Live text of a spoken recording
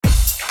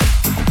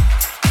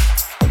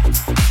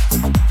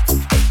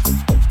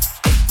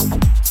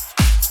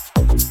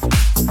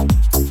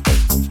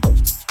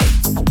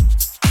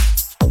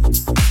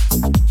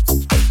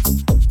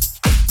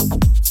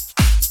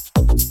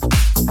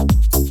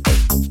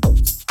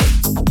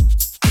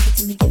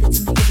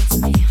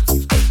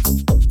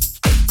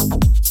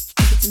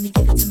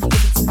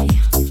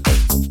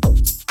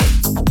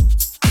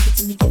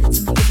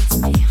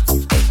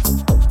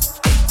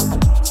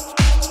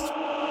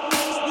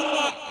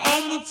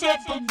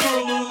type of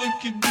girl to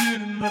look you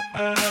dead in the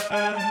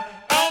eye.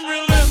 I'm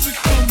real as it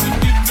comes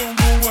and you don't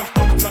know what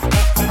I'm like.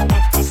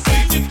 I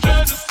seen you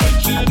try to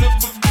switch it up,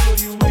 but girl,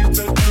 you ain't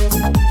that good.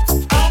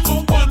 I'm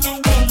a Wonder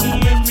Woman,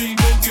 let me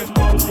go get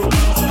my rose.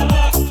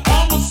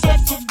 I'm a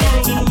type of girl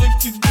to look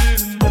you dead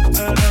in the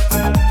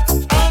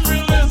eye. I'm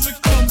real as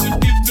it comes and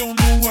you don't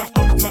know what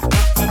I'm like.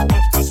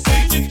 I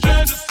seen you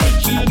try to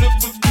switch it up,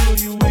 but girl,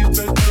 you ain't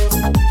that good.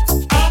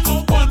 I'm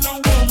a Wonder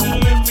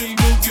Woman, let me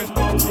go get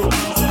my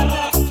rose.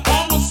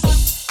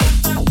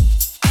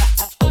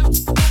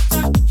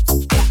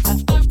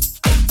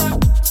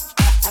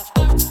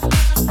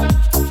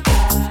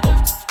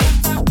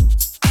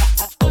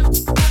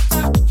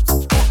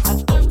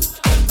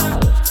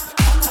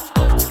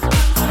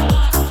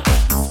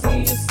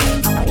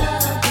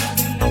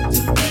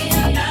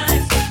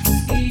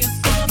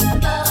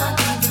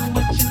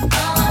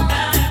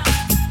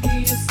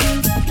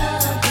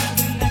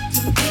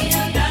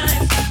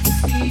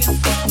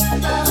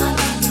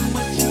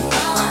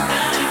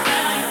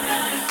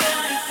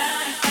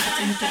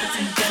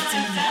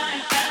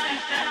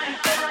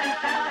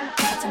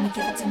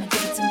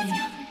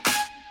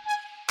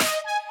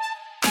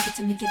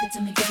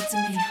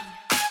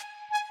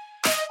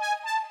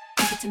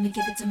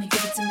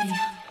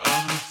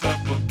 I'm the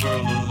type of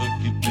girl to look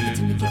you dead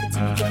in the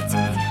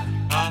eye.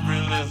 I'm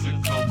real as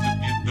it comes if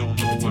you don't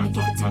know what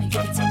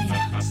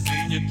I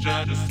seen you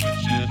try to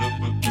switch it up,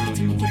 but girl,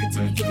 you ain't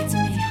that good.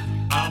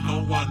 I'm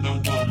a Wonder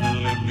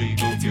Woman, let me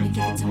go get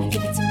my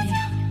rose.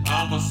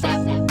 I'm a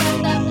super girl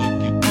to look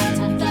you dead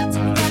in the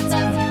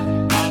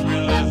eye. I'm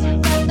real as it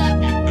comes if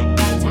you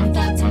don't know what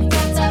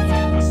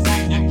I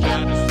seen you try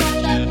to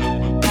switch it up,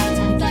 but girl,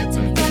 you ain't that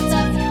good.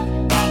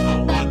 I'm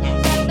a Wonder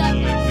Woman,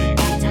 let me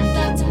go get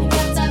my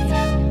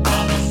rose.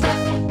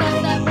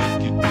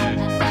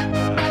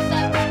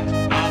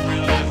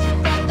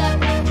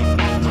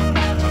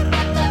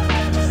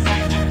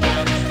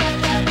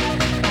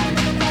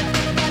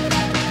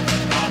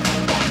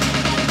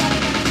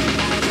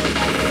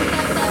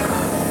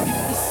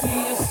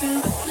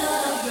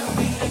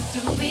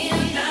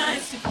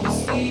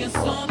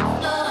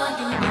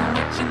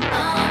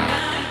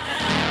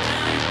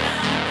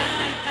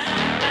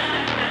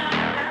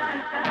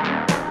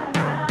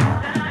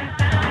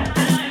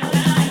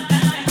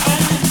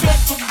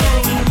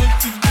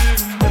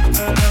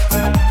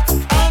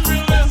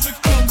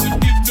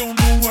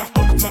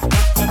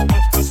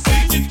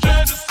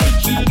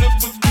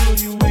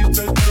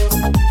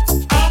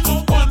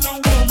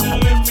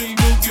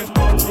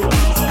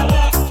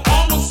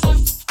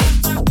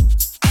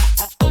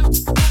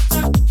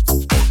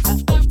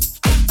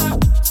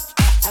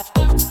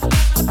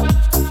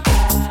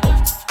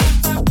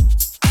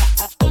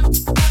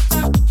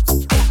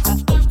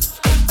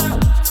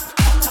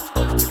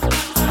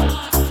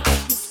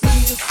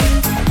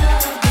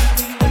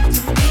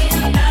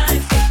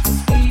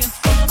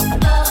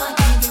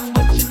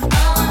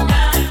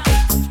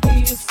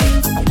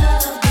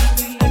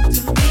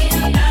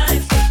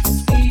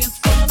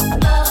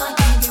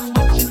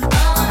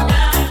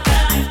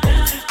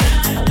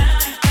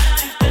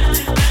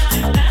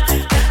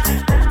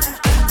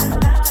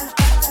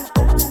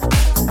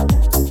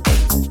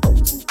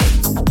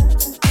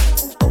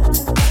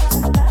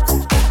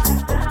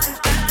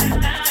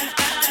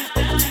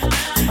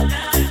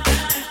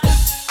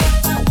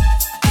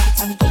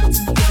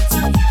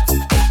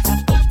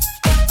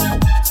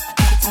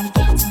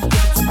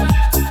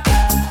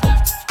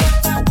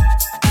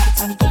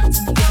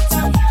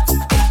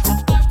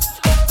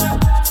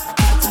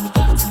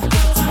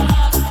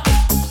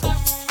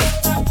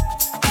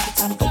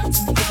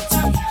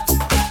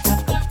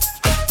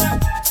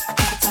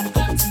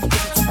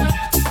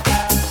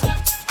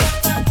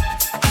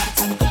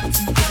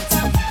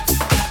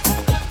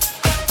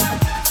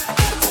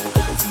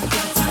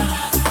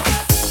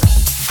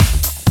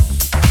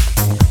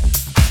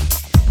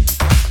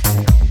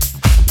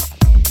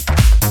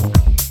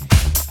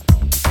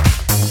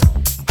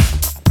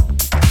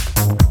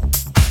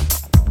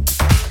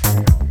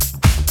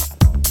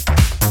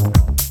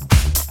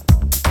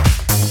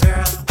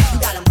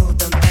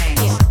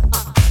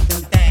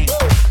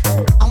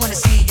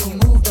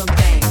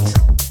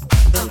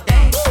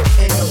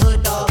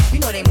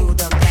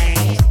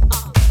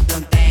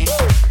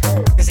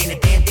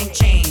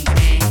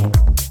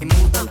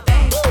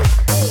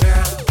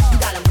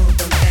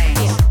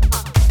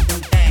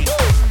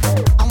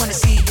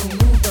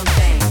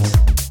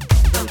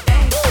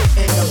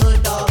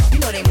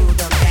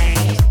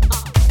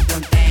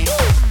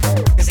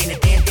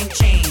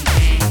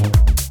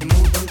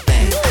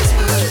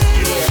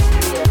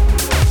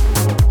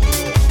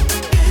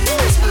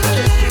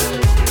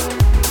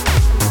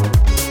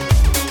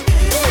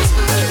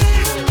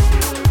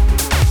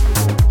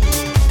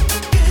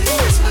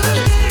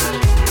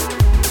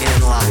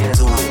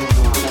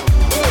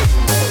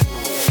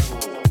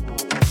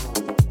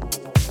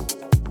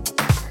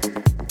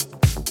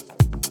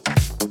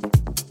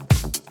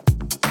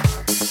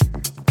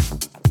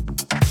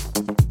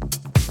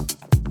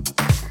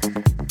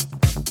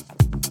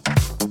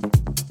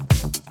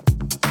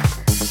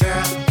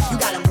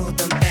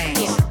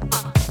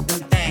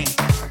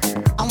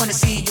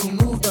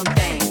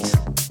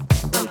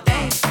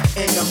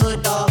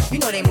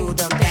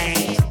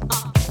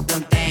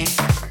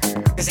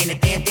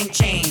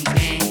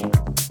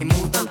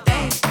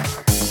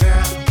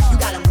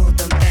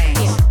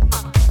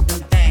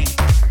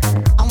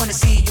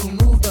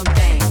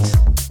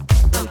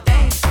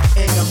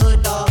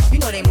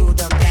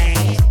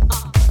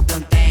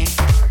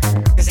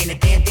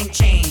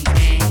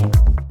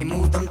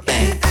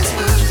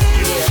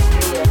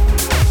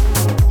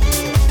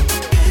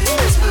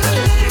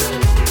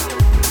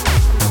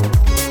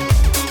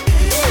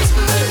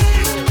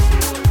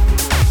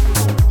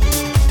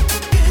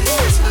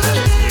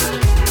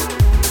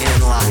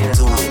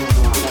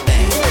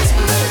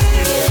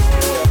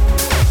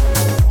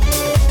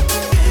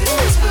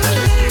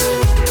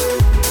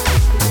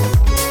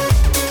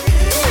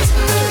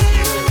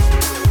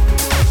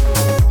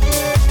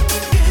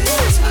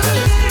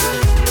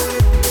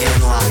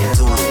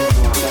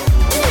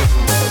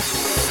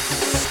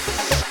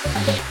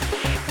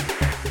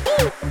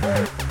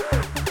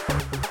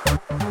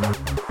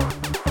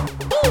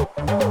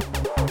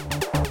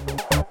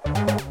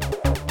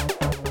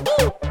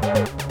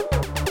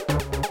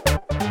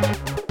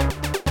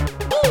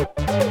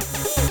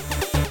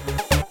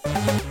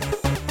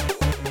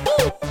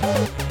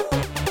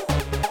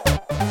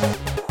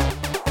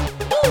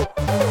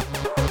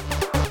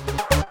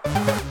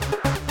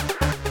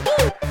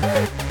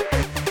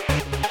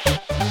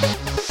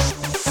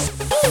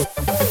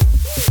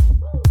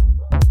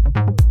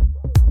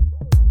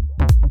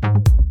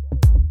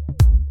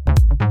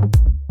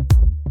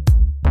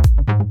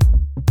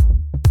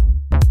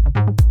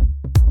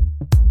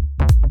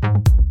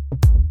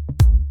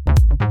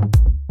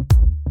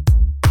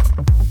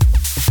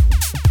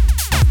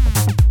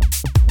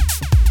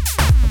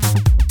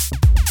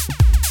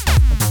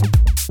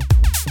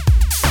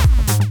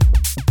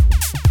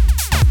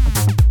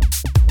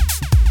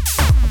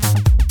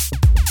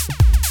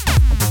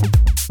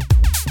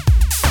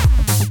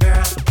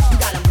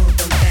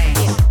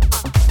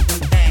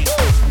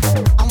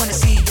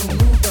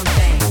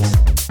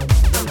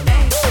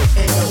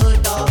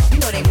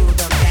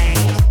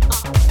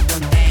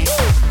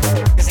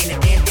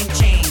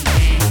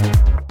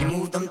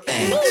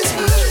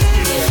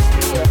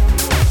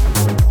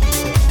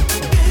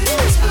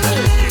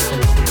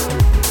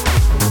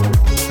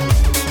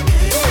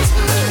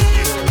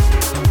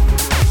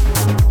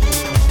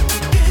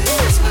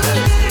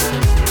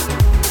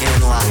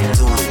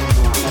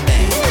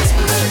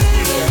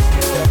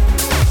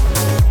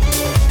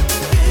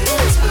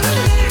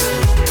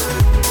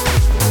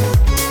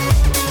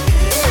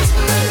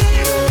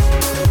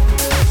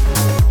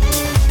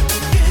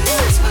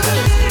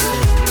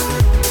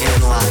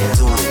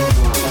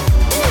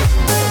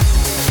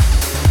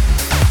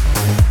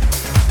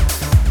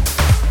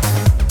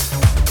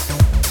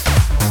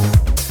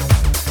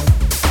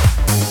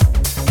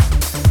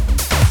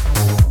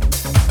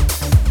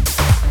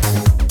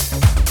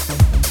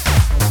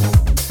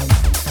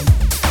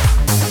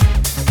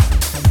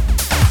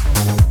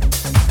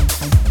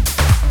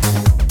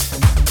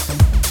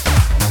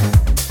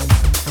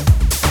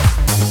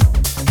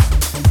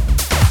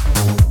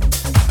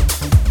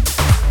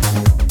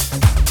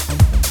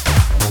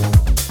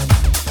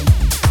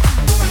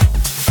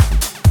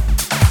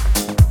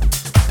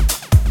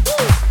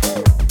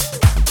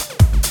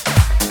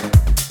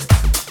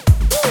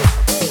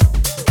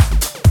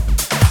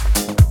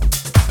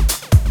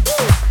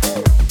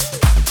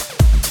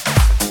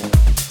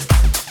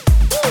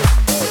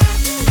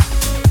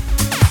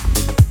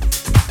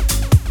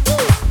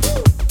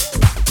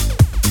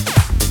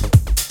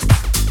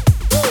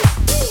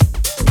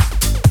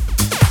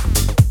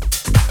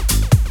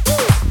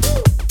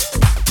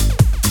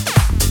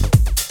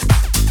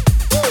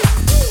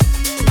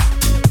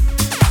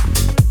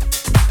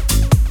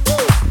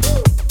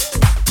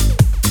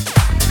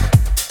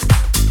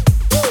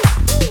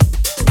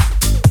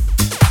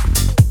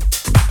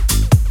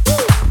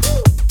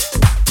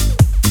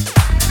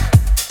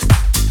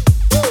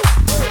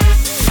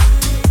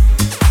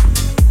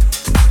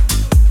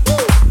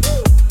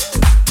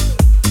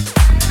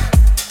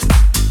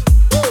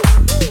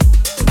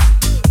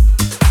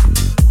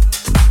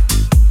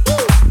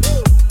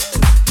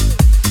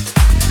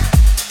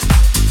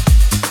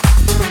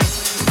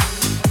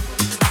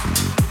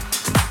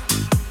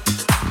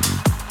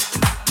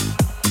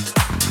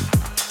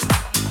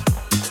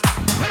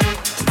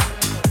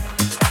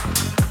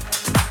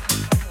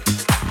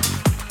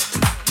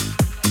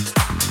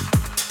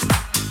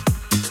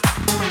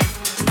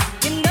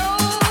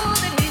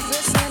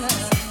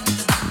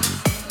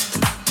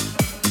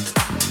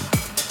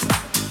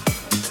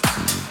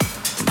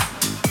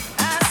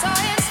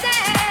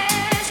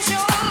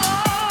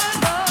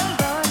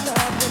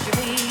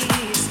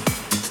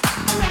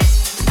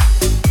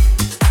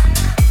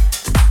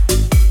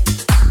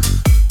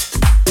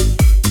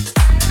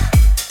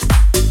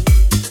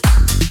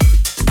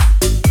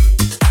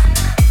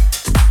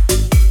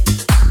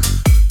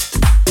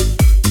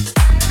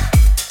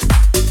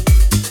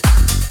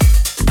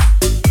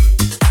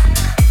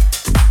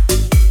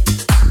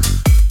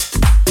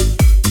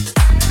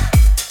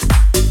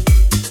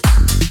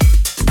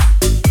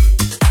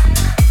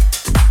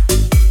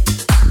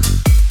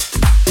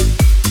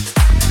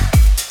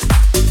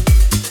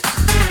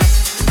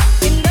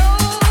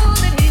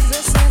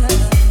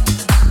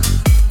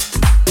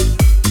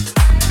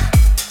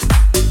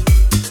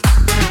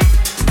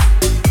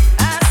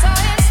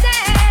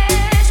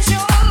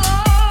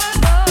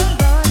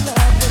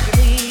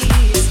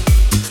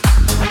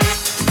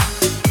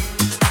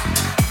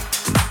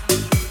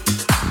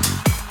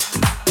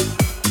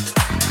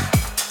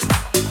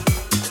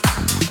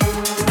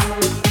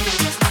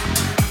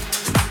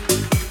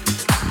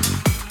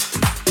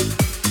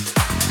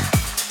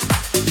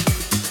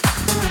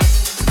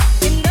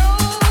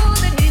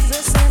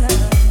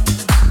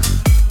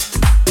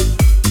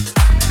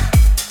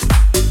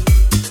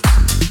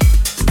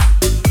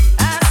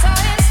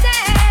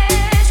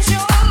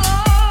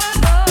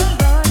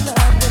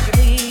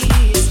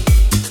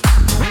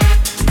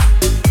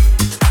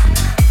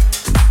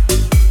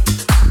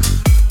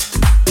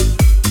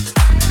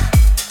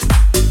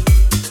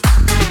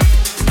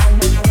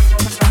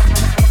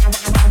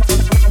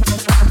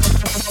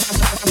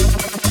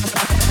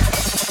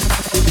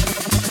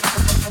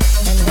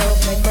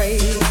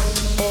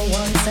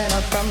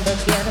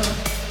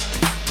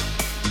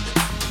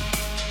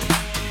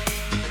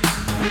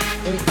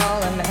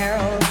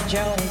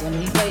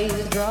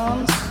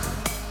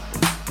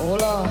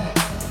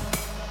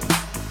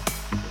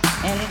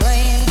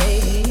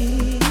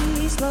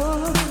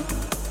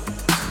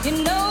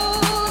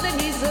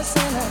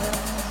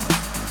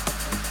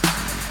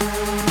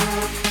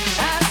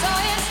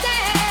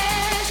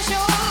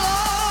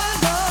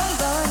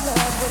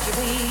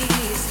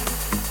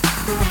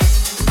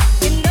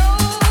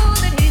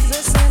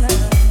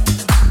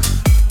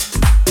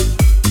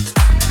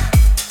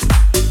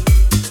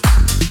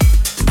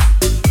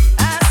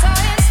 I saw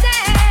him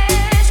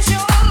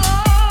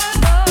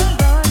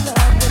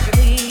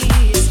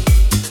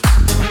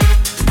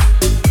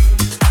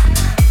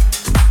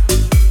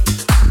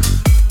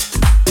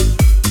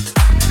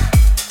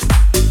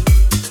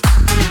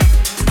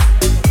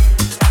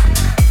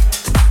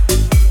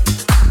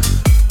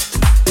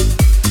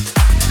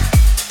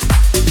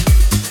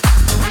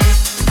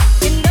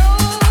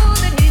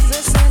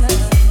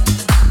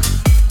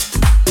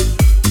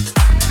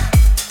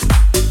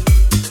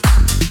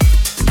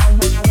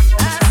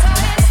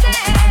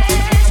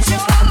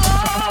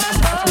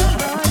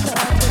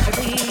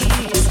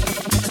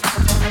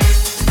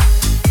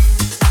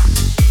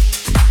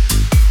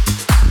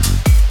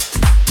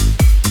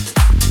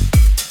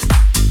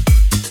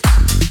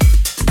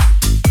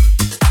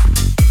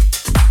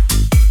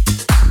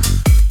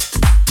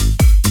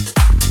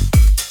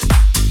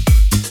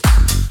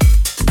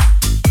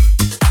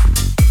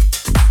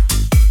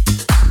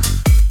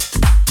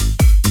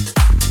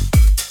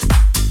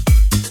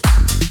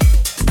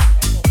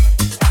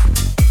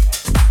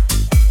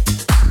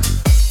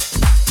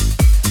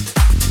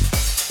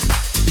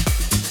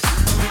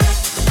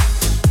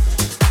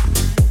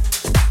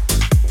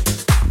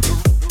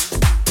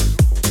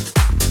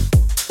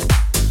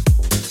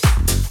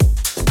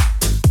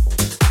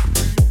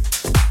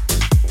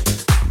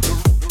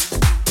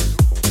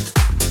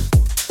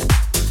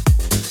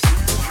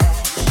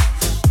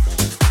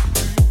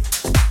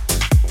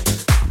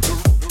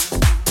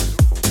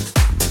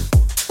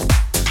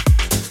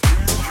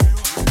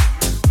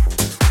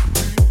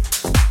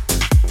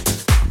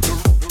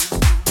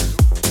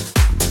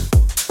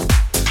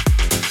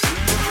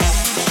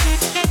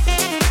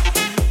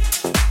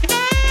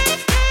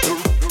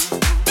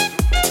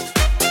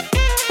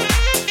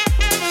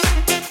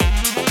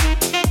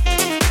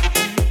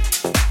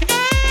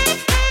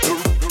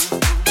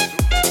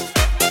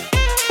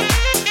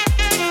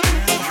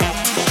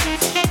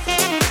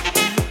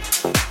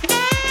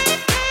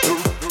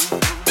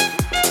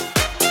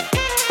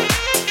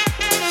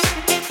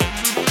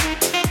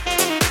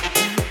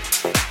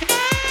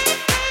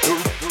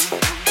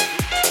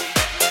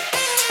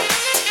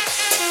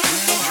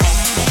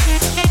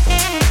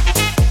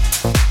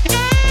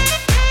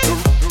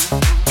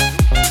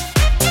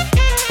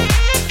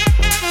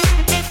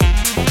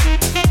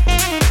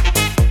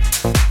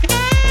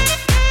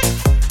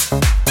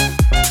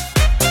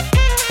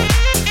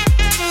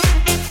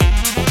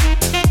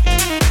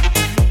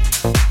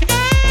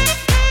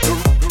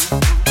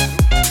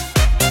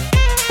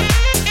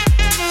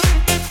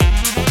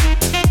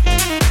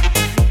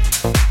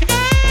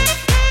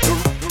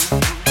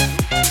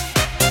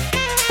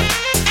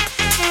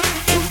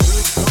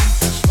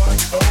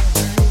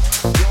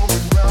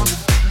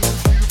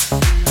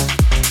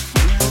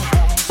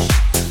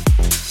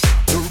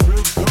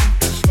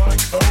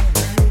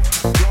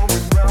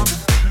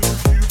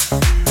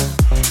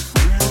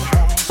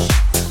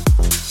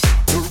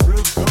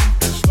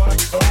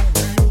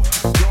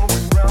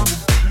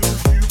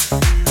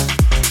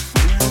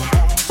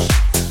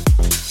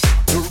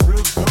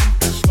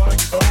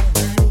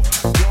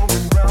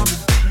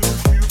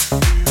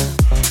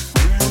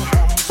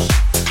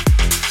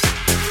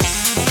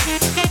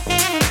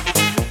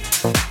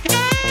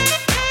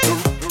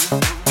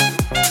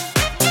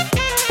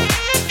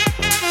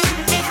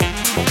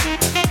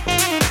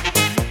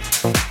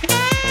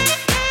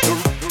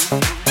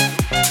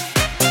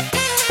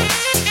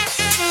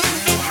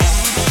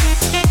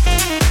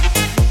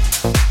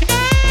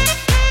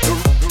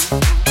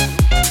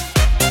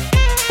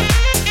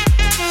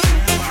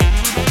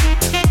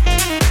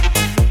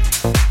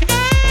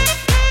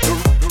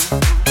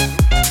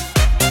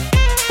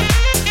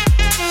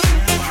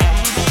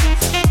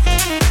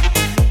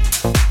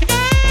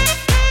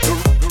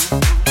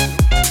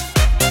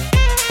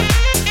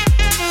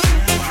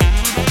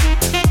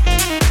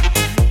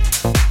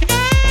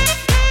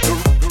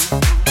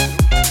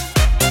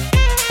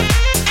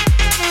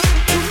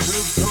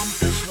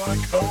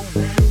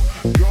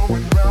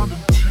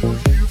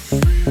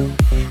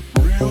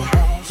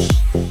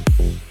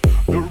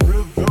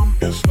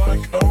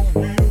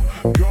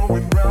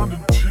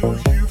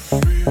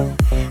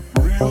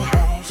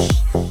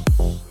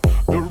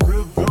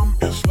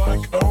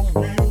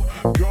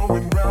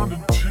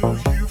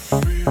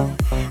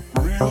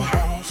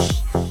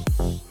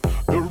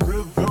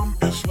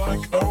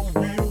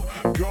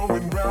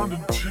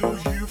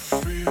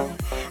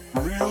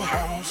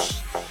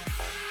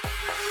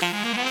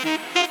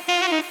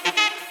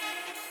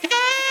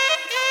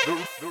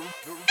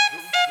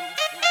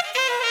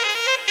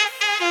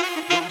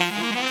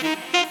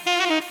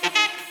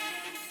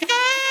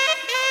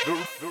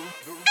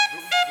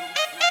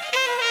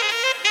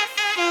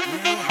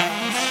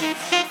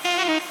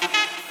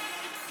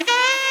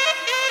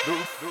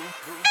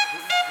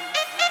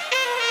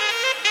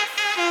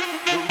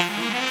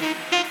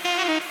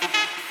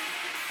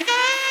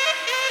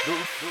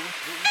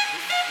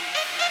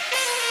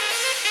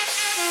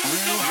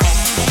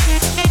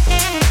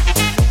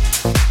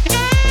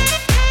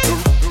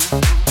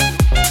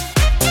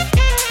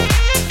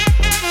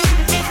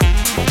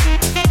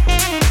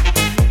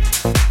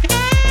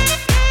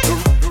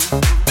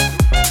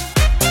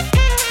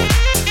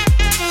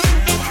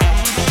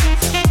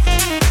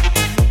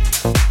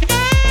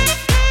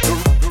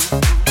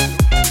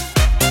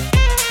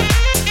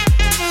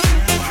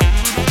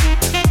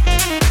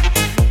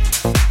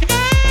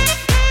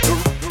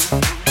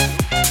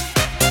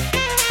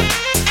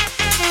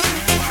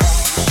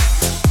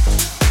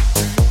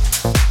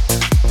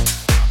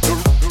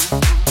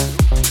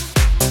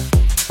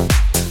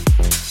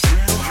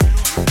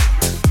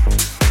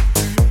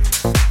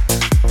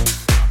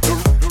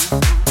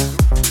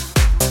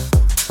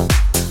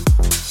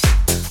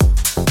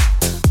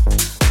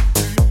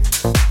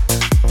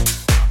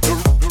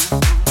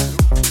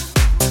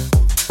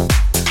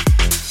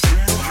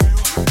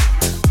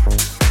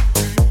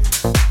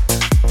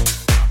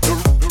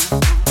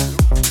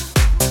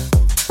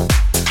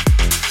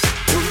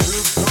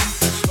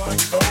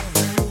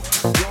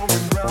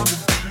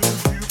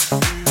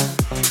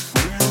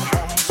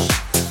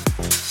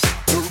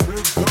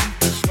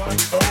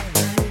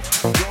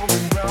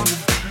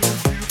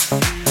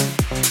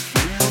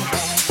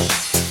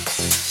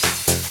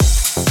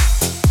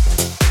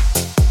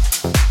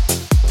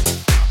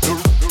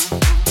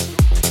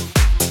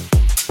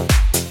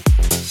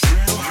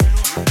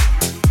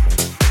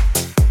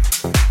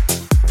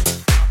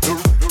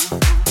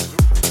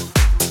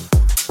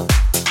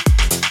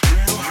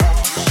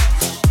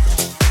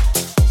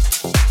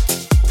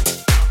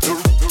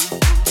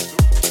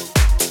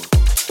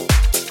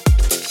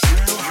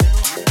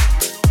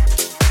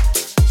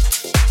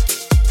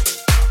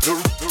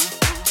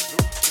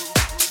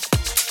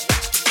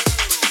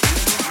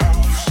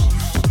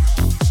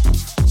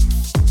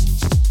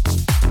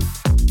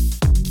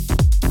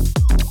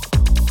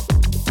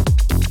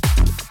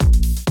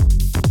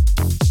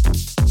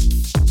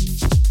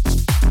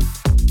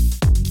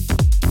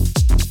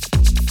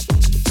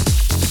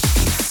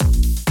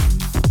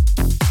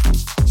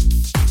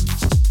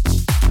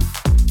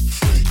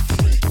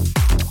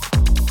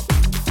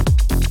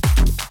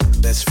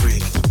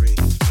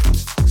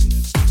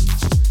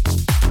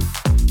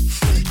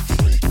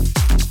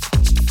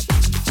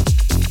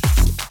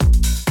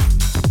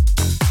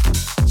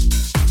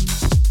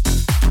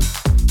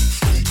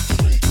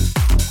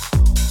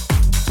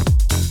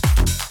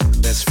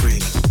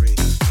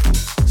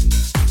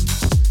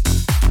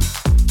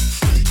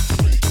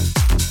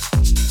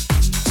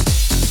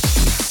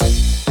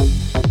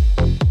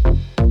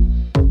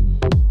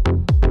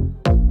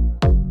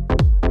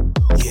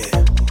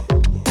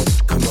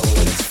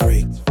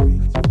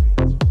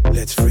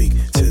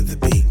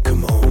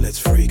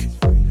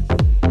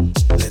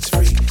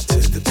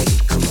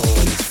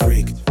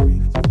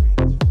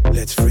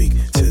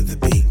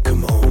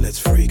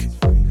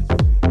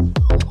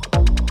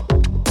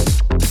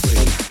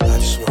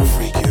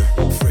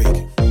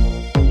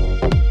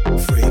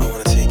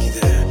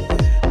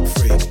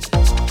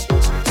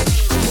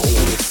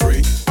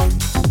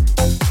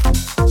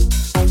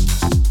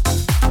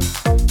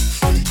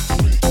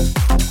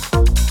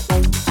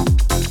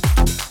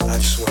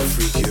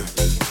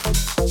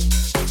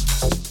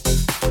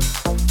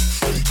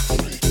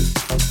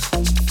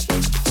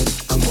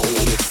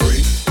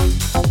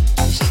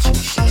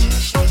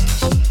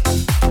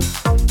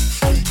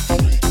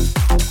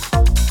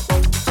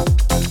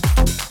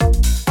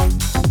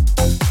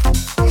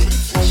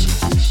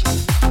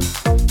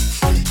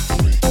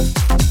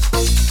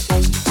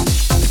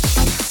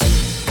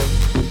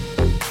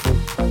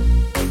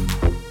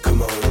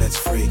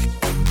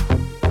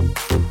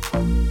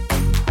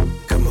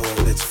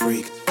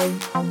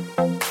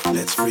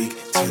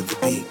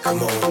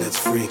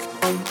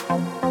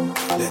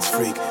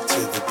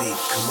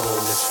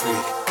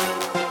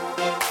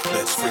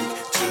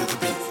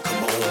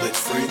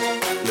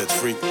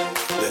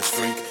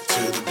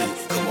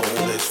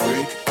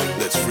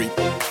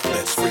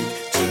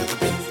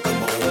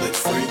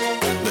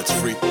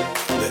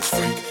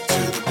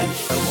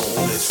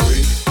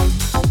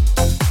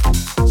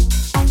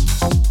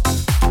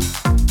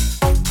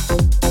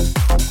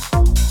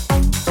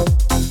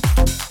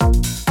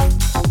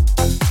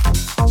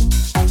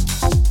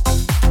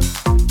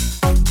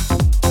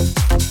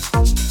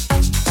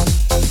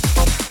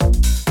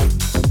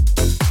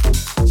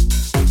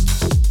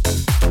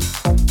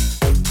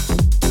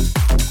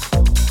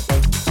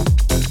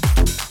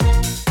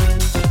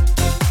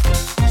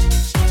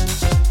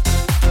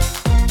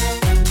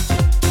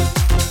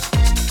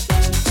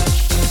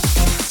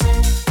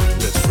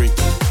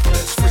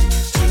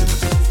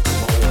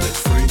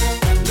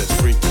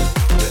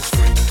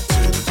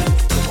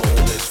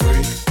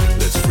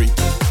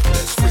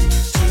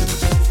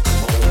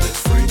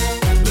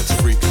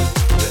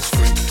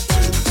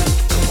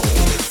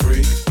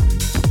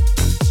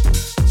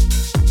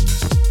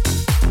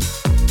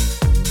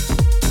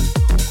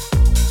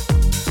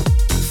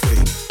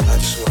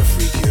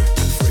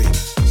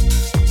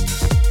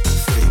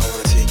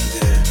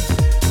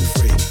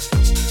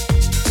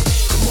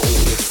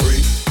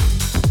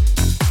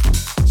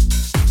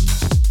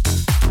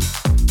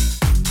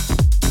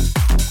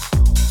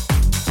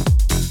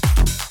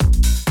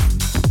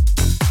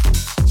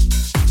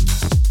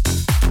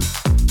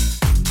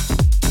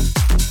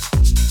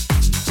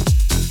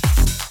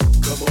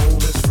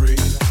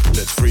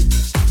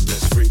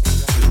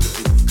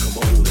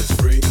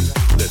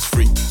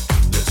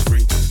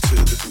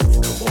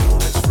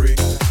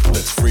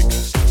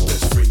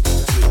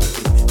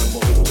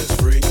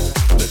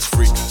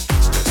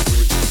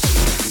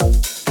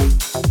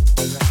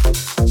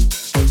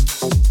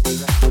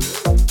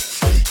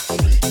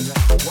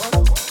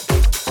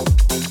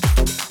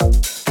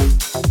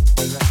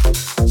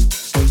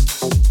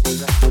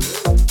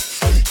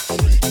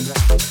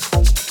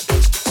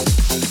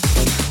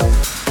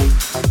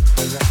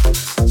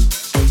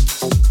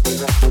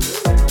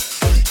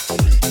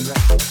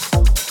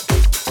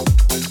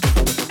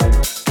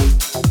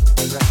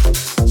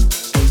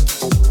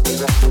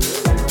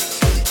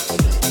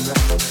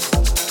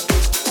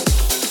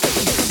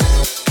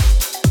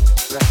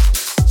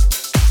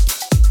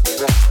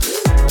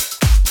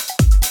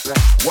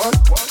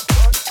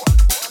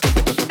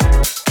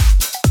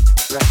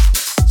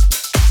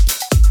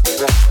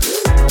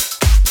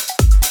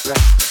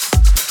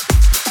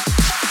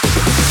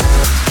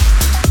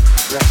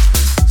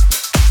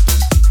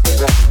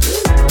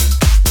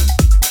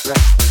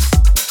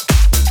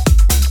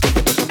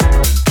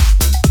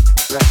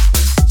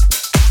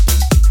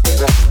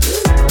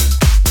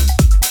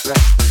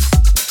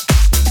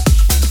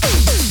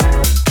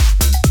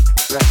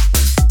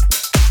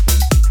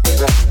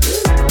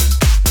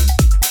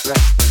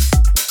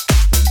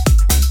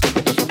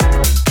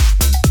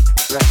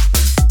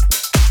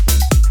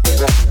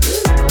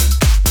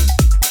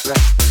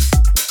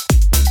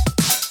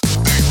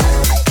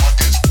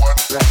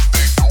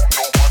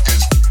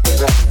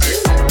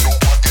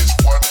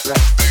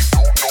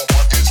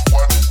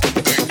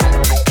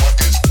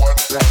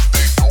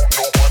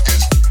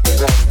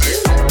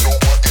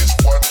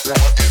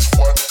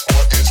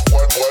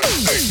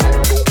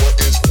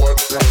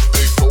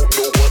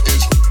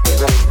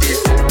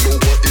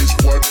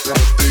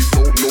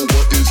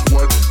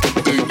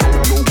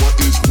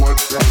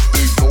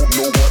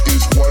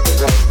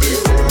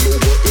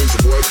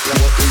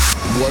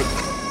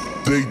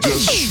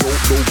just don't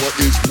know what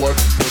is what,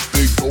 but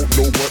they don't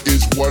know what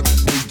is what.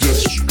 They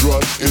just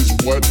strut is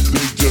what,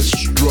 they just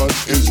strut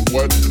is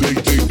what. They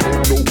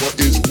don't know what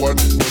is what,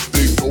 but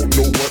they don't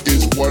know what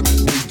is what.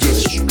 They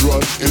just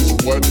strut is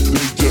what,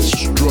 they just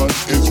strut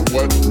is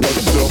what. What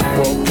the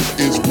fuck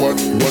is what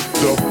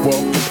the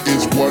fuck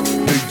is what.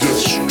 They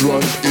just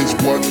strut is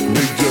what,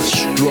 they just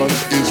strut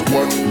is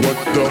what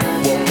the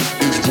fuck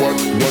is what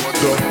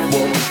the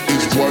fuck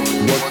is what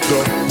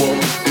the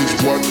fuck is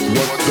what the fuck is what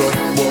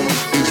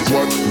the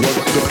fuck is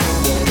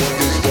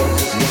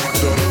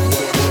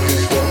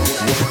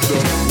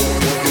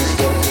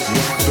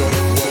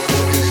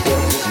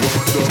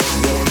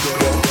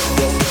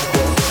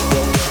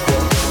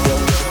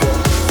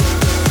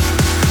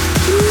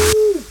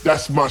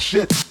That's my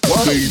shit.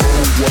 What? They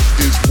know what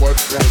is what,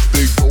 but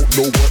they don't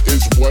know what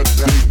is what.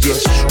 They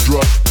just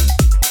strut.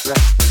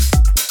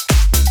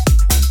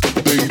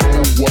 They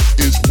know what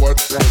is what,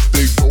 but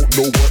they don't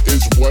know what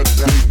is what.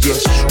 They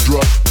just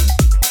strut.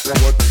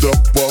 What the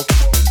fuck?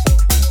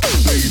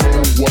 They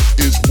know what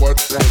is what,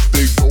 but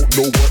they don't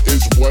know what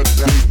is what.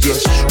 They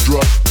just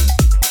strut.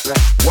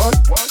 What?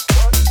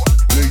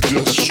 They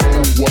just show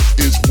what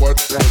is what,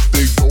 but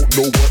they don't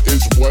know what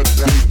is what.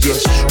 They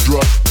just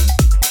strut.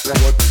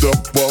 What the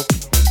fuck?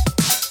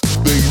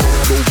 They don't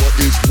know what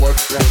is what,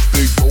 but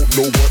they don't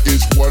know what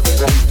is what.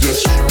 They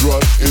just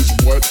strut is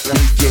what, they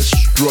just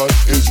strut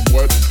is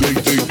what. They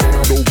don't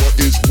know what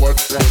is what,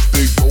 but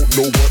they don't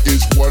know what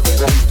is what.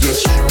 They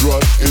just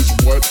strut is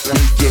what,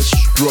 they just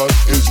strut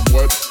is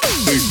what.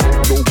 They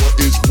don't know what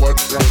is what,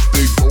 but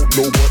they don't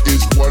know what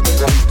is what.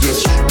 They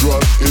just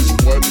strut is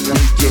what, they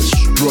just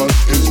strut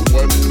is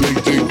what. They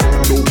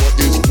don't know what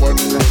is what,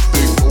 but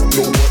they don't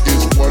know what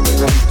is what.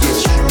 They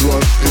just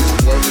strut is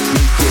what,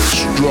 they just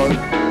strut.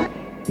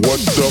 What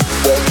the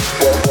fuck?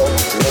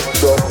 What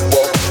the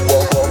fuck? What the fuck?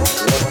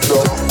 What the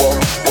fuck?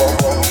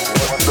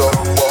 What the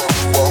fuck?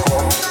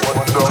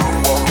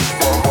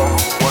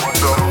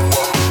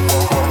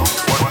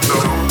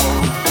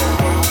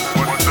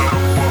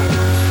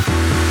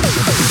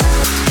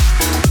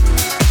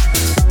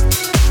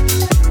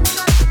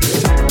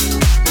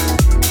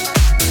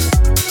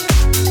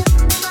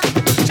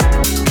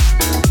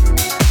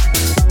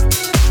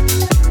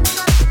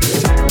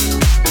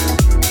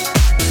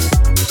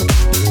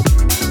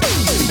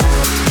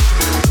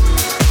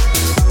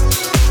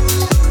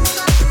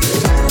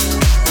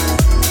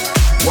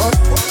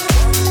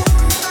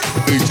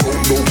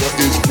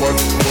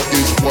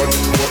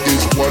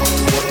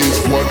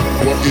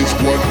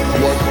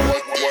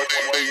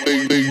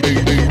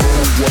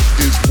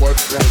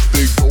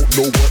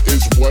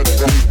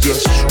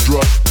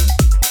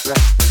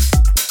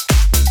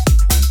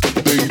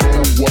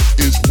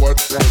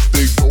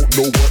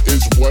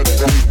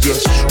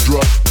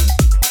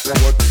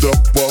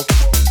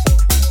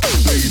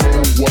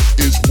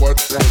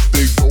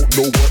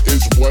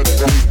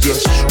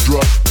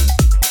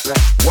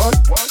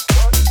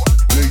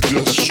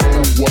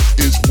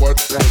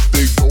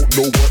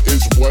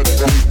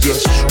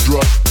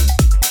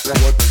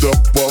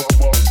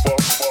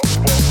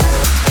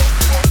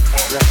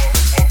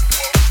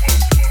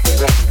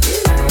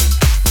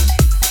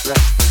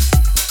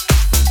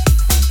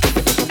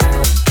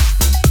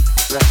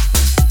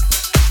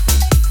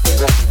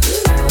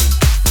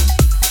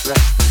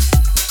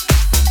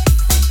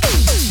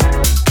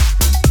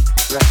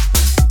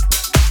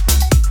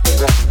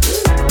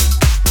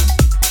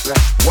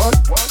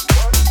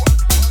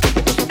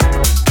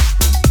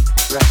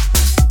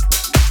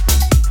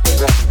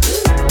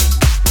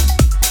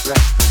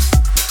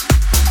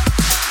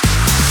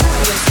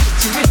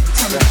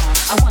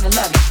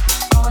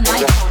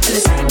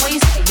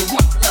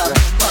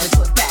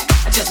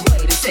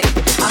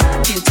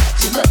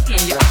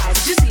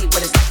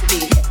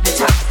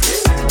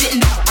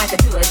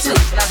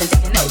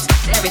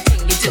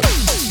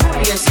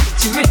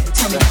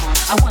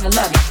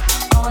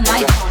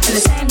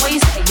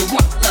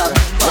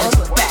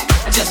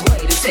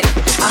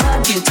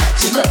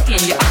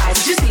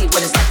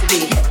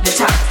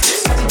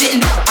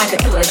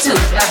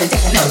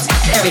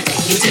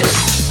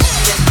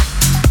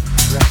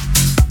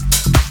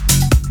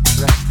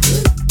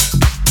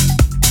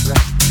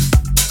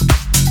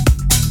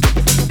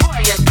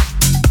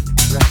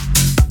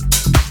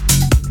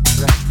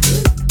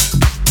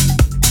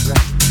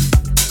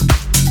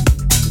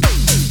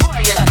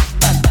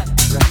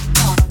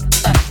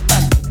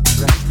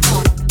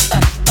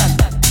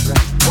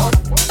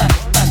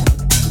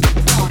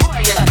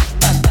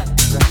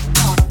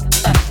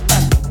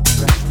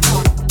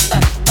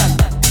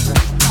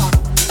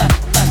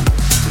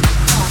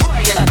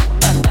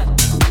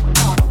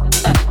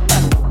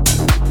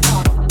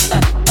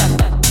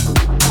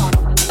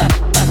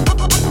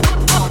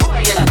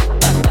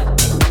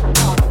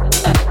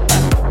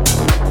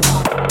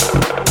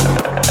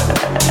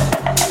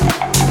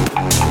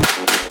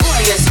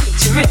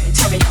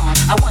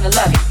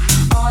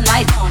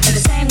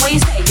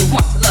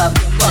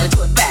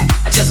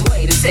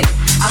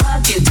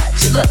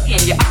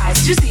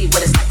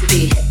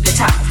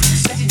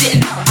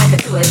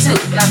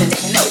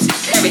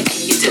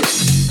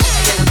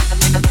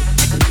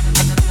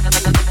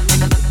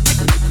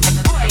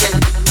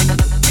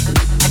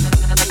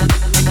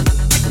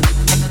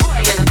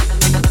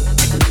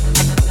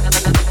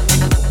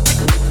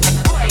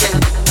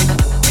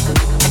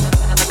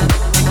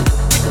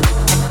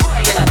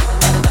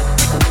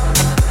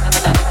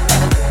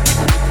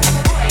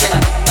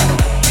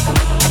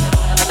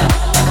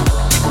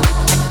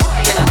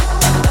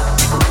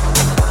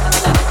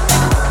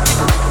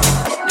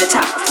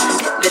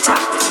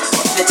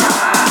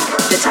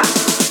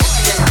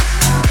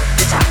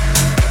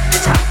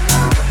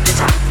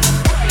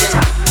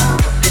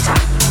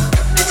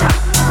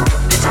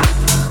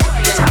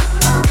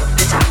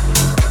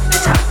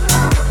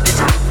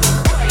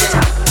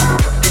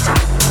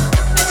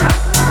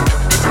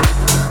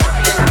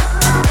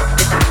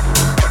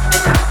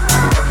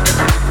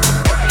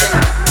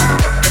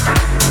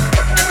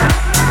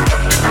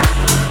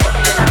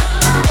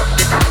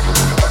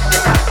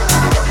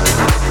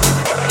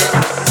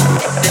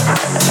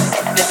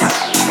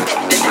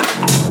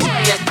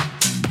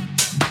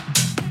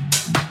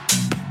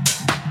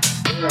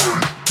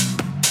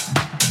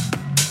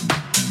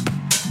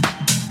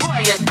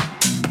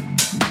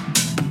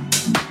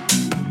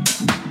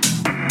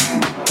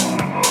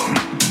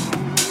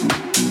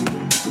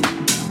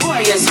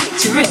 Boy, you're sweet,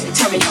 you really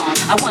turn me on.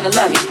 I wanna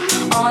love you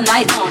all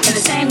night long. In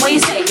the same way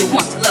you say you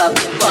want to love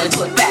me, I'm gonna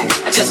do it back.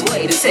 I just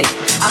wait and see.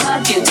 I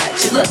hug you,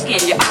 touch you, look in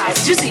your eyes.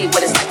 Did you see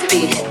what it's like to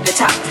be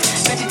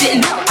hypnotized? Bet you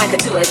didn't know I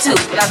could do it too,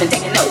 but I've been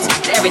taking notes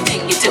to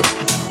everything you do.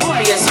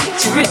 Boy, you're sweet,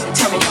 you really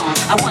turn me on.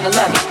 I wanna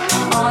love you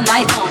all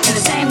night long. In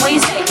the same way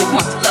you say you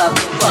want to love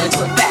me, I'm gonna do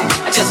it back.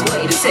 I just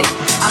wait and see.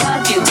 I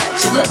hug you,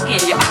 touch you, look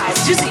in your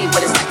eyes. Did you see what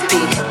it's like to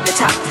be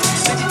hypnotized?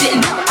 Bet you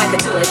didn't know I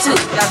could do it too,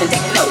 but I've been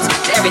taking notes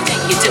to everything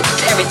you do,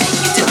 to everything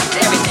you do, to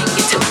everything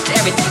you do, to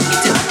everything you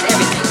do, to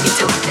everything you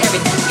do, to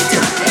everything you do.